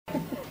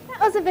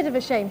That's a bit of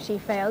a shame she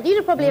failed. You'd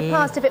have probably have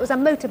passed if it was a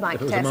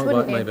motorbike test,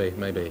 wouldn't you?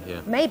 Maybe, yeah.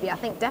 Maybe, I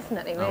think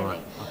definitely, really.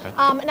 Right,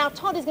 okay. Now,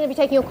 Todd is going to be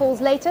taking your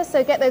calls later,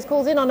 so get those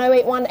calls in on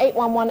 081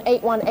 811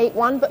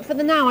 8181. But for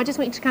the now, I just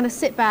want you to kind of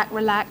sit back,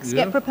 relax,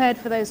 get prepared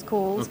for those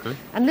calls,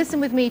 and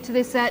listen with me to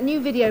this new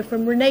video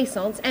from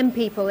Renaissance, M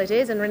People it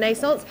is, and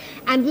Renaissance,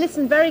 and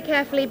listen very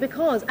carefully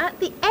because at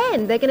the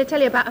end they're going to tell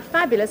you about a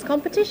fabulous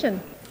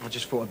competition. I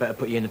just thought I'd better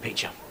put you in the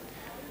picture.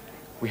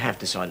 We have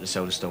decided to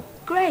sell the stall.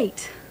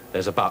 Great.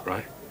 There's a but,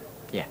 right?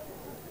 Yeah,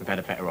 we've had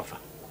a better offer.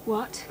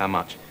 What? How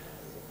much?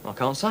 I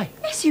can't say.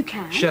 Yes, you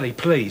can. Shelley,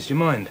 please, do you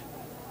mind?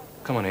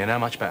 Come on, Ian, how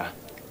much better?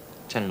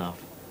 10.5.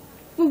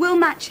 Well, we'll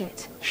match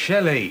it.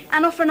 Shelley!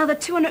 And offer another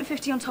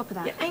 250 on top of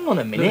that. Yeah, hang on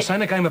a minute. This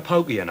ain't a game of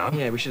poker, you know.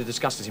 Yeah, we should have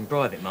discussed this in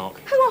private, Mark.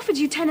 Who offered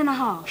you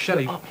 10.5?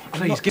 Shelley,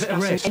 please, give it a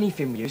rest.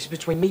 Anything with you. This is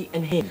between me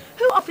and him.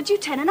 Who offered you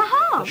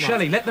 10.5?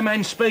 Shelley, let the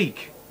man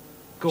speak.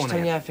 Go on, Just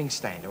telling you Ian. how things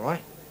stand, all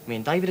right? Me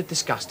and David have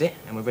discussed it,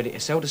 and we're ready to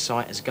sell the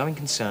site as a going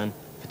concern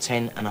for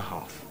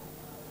 10.5.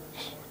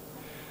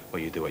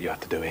 Well, you do what you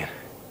have to do, Ian.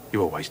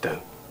 You always do.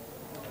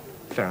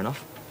 Fair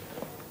enough.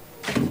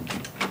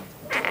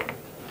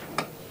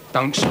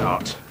 Don't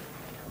start.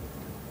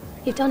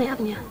 You've done it,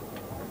 haven't you?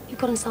 You've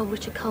gone and sold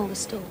Richard Cole the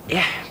stall.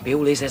 Yeah, be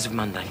all his as of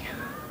Monday.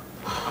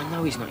 I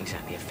know he's not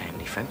exactly a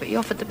family friend, but he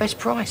offered the best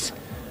price.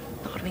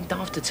 I'd have been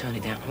daft to turn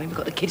it down. I mean, we've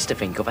got the kids to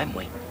think of, haven't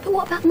we? But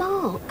what about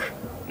Mark?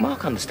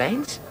 Mark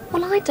understands.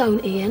 Well, I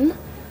don't, Ian.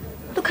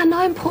 Look, I know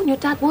how important your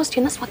dad was to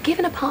you, and that's why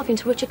giving a part of him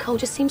to Richard Cole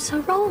just seems so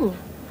wrong.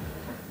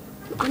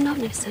 I know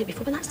I've never said it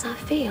before, but that's how I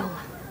feel.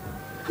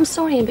 I'm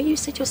sorry, Ian, but you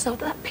said yourself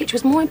that that picture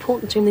was more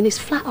important to him than his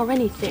flat or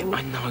anything.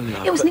 I know,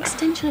 love, it was an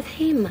extension of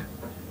him.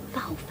 The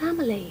whole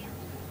family.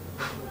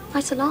 I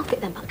used to laugh at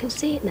them, but I can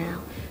see it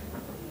now.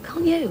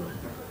 Can't you?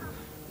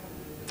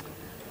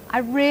 I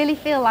really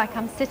feel like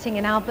I'm sitting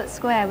in Albert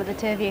Square with the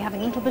two of you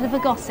having a little bit of a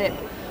gossip.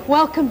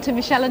 Welcome to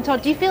Michelle and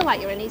Todd. Do you feel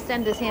like you're in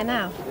EastEnders here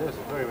now? Yes, it's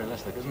very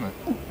realistic, isn't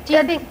it? Do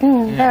you think...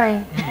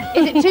 Very.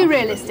 Is it too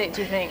realistic,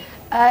 do you think?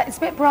 It's a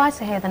bit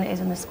brighter here than it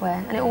is in the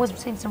square, and it always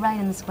seems to rain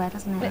in the square,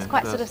 doesn't it? It's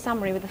quite sort of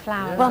summery with the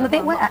flowers. Well, I'm a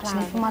bit wet,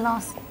 actually, from my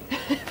last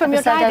from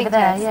your episode diving over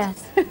there,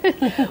 test.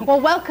 yes. Well,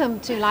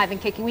 welcome to Live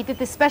and Kicking. We did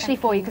this specially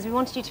for you because we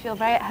wanted you to feel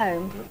very at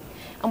home.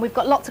 And we've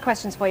got lots of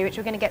questions for you, which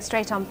we're going to get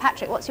straight on.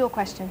 Patrick, what's your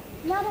question?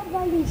 Now that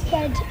Riley's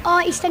dead,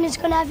 are EastEnders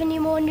going to have any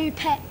more new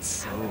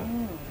pets?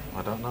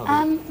 I don't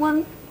know.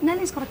 Well,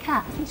 Nellie's got a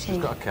cat, hasn't she? She's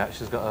got a cat.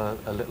 She's got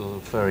a little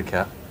furry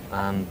cat.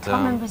 And, I can't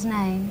remember his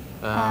name.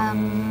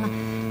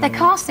 They're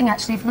casting,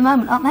 actually, for the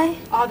moment, aren't they?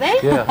 Are they?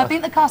 Yeah. I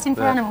think they're casting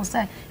for animals,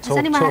 so does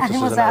anyone have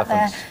animals out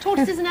there?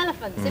 Tortoises and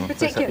elephants in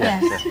particular.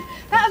 Yes.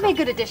 That would be a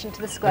good addition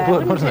to the square,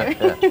 wouldn't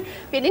it? Yeah.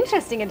 Be an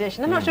interesting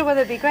addition. I'm not sure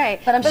whether it'd be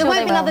great. But I'm sure there won't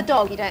they be will. another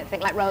dog, you don't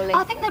think, like Rolly?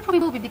 I think there probably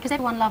will be, because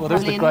everyone loved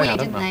there's Rolly the and Willie, greyhound,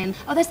 didn't isn't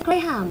they? Oh, there's the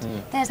greyhound.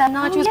 There's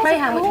Nigel's yes,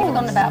 greyhound, of which we've course.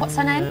 forgotten about. What's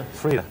her name? Yeah,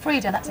 Frida.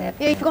 Frida, that's it.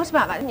 Yeah, you forgot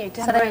about that, didn't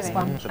you? So there is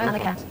one, and a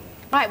cat.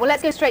 Right, well,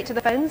 let's go straight to the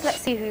phones.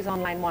 Let's see who's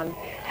on line one.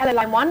 Hello,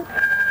 line one.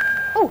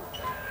 Oh,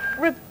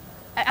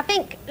 I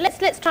think,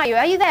 let's try you.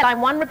 Are you there, line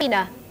one,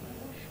 Rabina?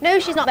 No,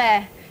 she's not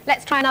there.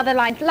 Let's try another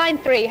line. Line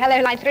three. Hello,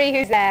 line three,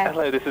 who's there?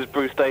 Hello, this is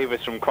Bruce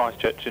Davis from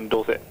Christchurch in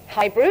Dorset.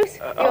 Hi, Bruce.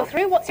 You're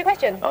through. What's your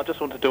question? I just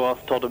wanted to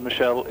ask Todd and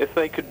Michelle, if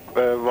they could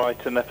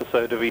write an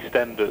episode of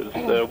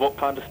EastEnders, what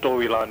kind of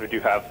storyline would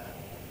you have?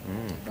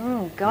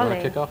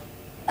 Golly. Kick off?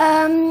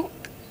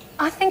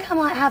 I think I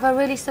might have a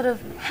really sort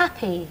of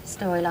happy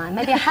storyline,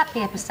 maybe a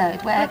happy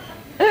episode where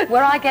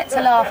I get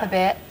to laugh a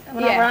bit,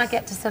 where I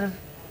get to sort of,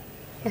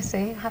 you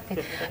see,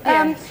 happy.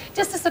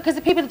 Just because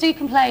the people do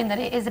complain that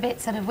it is a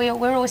bit sort of, we're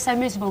always so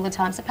miserable all the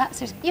time, so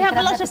perhaps You have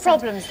lots of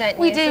problems, don't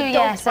you? We do, It's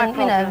yes, and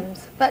you know,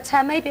 but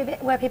maybe a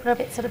bit where people are a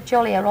bit sort of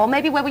jollier, or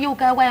maybe where we all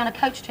go away on a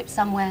coach trip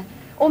somewhere.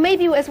 Or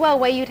maybe as well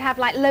where you'd have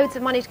like loads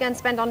of money to go and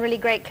spend on really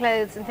great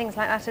clothes and things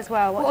like that as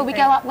well. Or we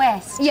go up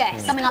west.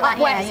 Yes. Something like that. Up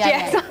west,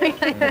 yeah. something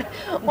like that.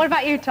 What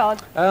about you,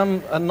 Todd?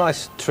 A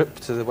nice trip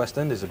to the West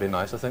Indies would be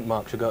nice. I think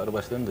Mark should go to the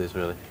West Indies,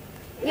 really.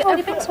 You've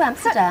already been to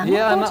Amsterdam.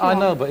 Yeah, I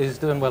know, but he's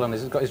doing well on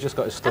his. He's just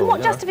got his stall. And what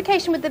you know?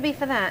 justification would there be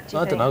for that, do you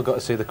I think? don't know. Got to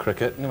see the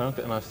cricket. You know,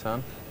 get a nice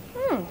town.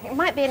 It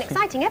might be an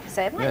exciting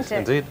episode, mightn't Yes, it?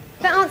 indeed.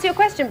 That answer your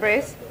question,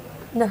 Bruce?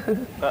 No.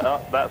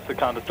 That's the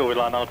kind of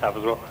storyline I'd have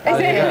as well. Is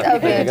it? Oh,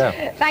 There you good.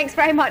 go. Thanks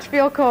very much for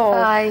your call.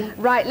 Bye.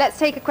 Right, let's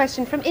take a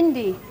question from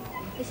Indy.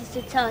 This is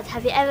to Todd.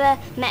 Have you ever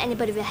met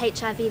anybody with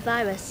HIV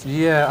virus?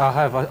 Yeah, I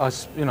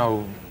have. You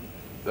know,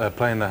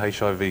 playing the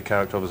HIV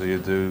character, obviously you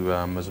do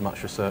as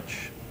much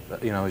research,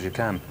 you know, as you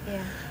can.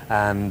 Yeah.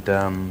 And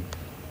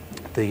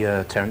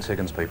the Terence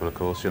Higgins people, of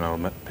course, you know,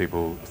 met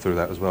people through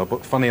that as well.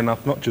 But funny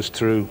enough, not just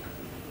through,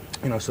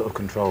 you know, sort of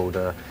controlled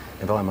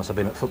environments. I've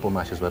been at football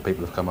matches where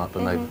people have come up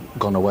and they've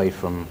gone away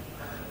from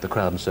the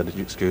crowd and said,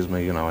 excuse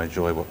me, you know, I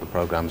enjoy what the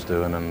programme's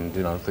doing, and,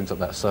 you know, things like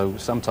that. So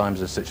sometimes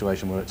there's a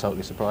situation where it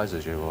totally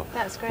surprises you, or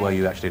That's great. where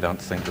you actually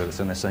don't think that it's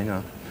in this thing, you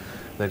know.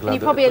 They're glad And you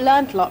that probably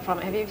learned a lot from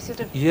it, have you?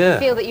 Sort of Yeah.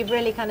 feel that you've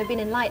really kind of been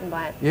enlightened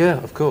by it?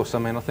 Yeah, of course. I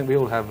mean, I think we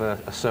all have a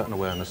certain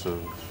awareness of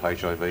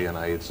HIV and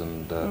AIDS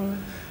and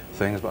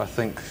things, but I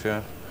think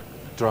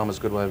drama's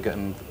a good way of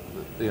getting,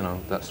 you know,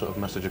 that sort of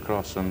message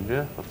across, and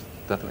yeah, I've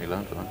definitely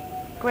learned from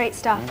that. Great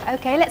stuff.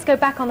 Okay, let's go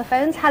back on the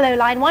phones. Hello,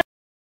 line 1.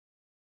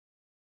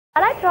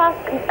 I'd like to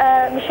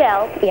ask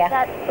Michelle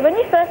that when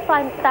you first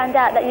found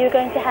out that you were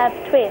going to have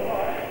twins,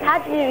 how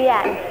did you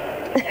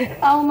react?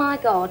 Oh my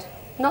God,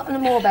 not no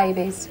more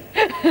babies.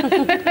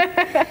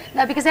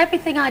 No, because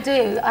everything I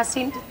do,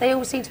 they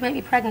all seem to make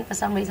me pregnant for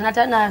some reason. I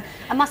don't know.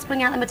 I must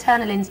bring out the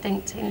maternal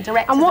instinct in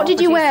directors. And what did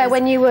you wear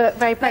when you were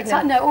very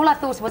pregnant? No, all I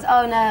thought was,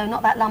 oh no,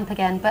 not that lump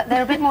again. But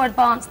they're a bit more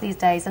advanced these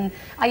days, and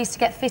I used to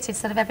get fitted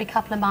sort of every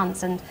couple of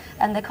months, and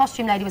the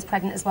costume lady was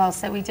pregnant as well,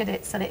 so we did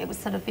it so that it was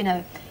sort of, you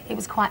know, it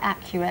was quite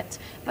accurate.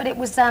 But it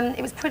was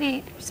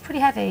pretty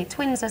heavy.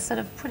 Twins are sort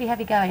of pretty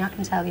heavy going, I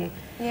can tell you.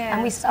 Yeah. And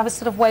I was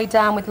sort of weighed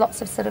down with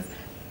lots of sort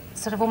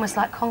of almost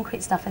like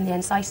concrete stuff in the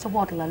end, so I used to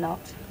waddle a lot.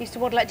 You used to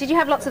waddle. Did you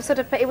have lots of sort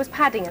of, it was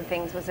padding and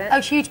things, was it?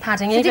 Oh, huge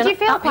padding. So did you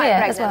feel up quite here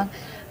pregnant? as well?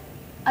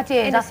 I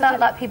did. I felt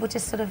like people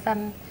just sort of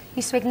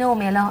used to ignore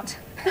me a lot.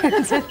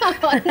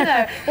 Oh,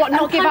 no. What,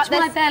 not give up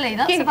my belly.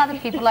 Lots of other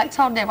people, like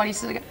Todd and everyone,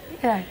 used to go, you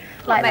know,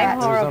 like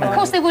that. Horrible. Of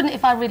course they wouldn't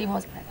if I really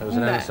was pregnant. It was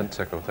an innocent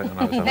tickle.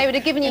 They would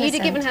have given you, you'd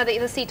have given her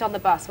the seat on the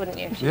bus, wouldn't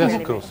you? Yes,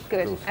 of course.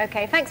 Good. Of course.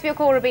 Okay, thanks for your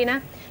call,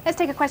 Rabina. Let's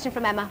take a question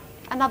from Emma.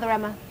 Another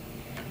Emma.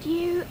 Do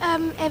you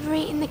ever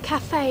eat in the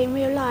cafe in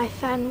real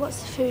life, and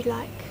what's the food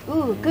like?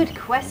 Ooh, good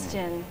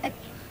question.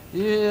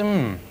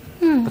 Yeah,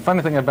 The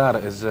funny thing about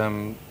it is,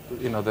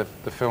 you know, they're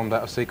filmed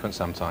out of sequence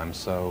sometimes,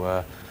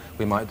 so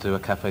we might do a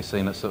cafe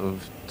scene at sort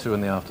of 2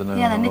 in the afternoon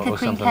or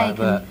something like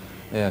that.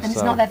 Yeah, and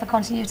it's not there for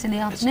continuity in the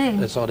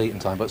afternoon. It's odd eating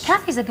time, but...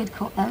 Kathy's a good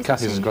cook, though.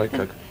 Kathy's a great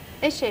cook.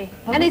 Is she?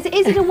 And is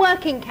it a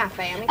working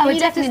cafe? I mean, oh, we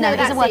definitely know it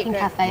is a working secret?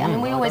 cafe. I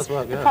mean, we always,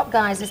 work, the prop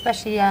guys,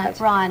 especially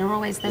Brian, are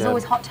always, there's Yeah.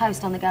 always hot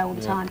toast on the go all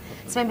the time.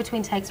 So in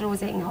between takes, we're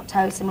always eating hot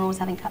toast and we're always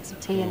having cups of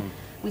tea and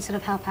we sort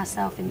of help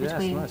ourselves in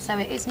between. Nice. So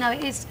it is, no,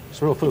 it is,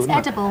 It's real food, it's isn't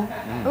it? edible.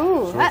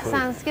 Ooh, that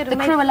sounds good. The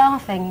crew are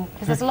laughing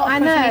because there's a lot of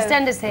crew from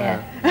EastEnders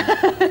here.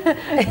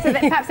 So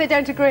perhaps they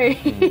don't agree.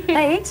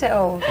 They eat it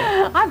all.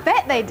 I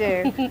bet they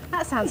do.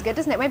 That sounds good,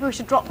 doesn't it? Maybe we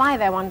should drop by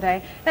there one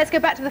day. Let's go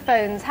back to the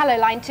phones. Hello,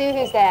 line 2,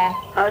 who's there?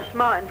 It's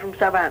Martin from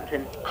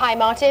Southampton. Hi,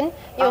 Martin.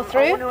 You're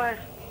through.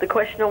 The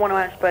question I want to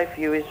ask both of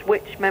you is,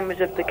 which members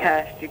of the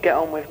cast do you get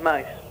on with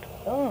most?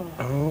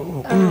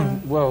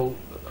 Well,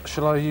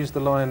 shall I use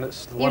the line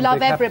that's You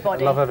love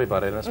everybody. I love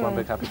everybody, and that's one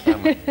big happy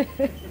family.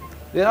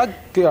 Yeah, I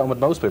get on with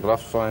most people. I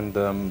find,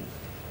 I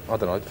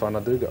don't know, I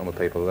do get on with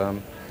people.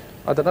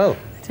 I don't know.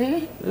 Do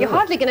you? You're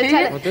hardly going to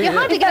tell us. You're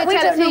hardly going to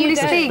tell us who you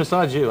do.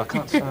 Besides you, I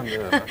can't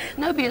stand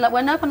Nobody,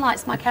 well, no one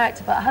likes my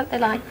character, but I hope they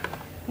like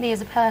me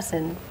as a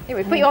person. Yeah,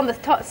 we put you on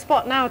the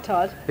spot now,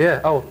 Todd. Yeah.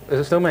 Oh, is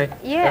it still me?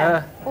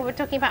 Yeah. Well, we're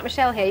talking about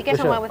Michelle here. You get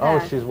on well with her.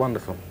 Oh, she's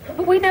wonderful.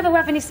 But we never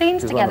have any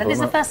scenes together. This is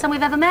the first time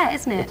we've ever met,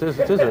 isn't it? It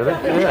is really.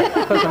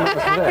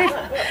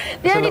 Yeah.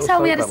 The only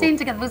time we had a scene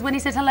together was when he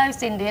said hello,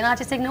 Cindy, and I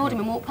just ignored him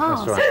and walked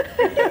past. That's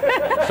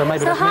right. So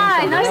maybe So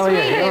hi, nice to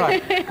meet you.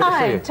 Right. Good to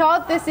Hi. see you.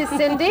 Todd, this is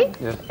Cindy.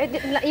 Yeah.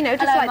 You know,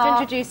 just Hello, like Mark.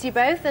 to introduce you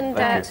both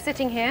and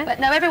sitting here. But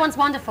no, everyone's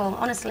wonderful,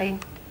 honestly.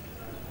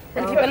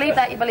 And if you believe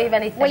that, you believe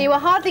anything. Well, you were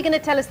hardly going to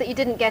tell us that you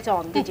didn't get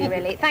on, did you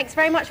really? Thanks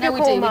very much for your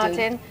call,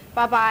 Martin.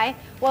 Bye-bye.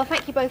 Well,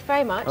 thank you both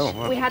very much. Oh,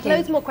 well, we had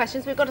loads more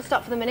questions. We've got to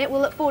stop for the minute.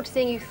 We'll look forward to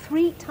seeing you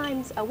 3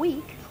 times a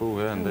week. Oh,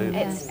 yeah, indeed.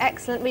 It's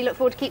excellent. We look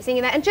forward to keep seeing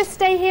you there. And just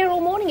stay here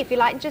all morning if you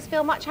like and just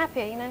feel much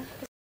happier, you know.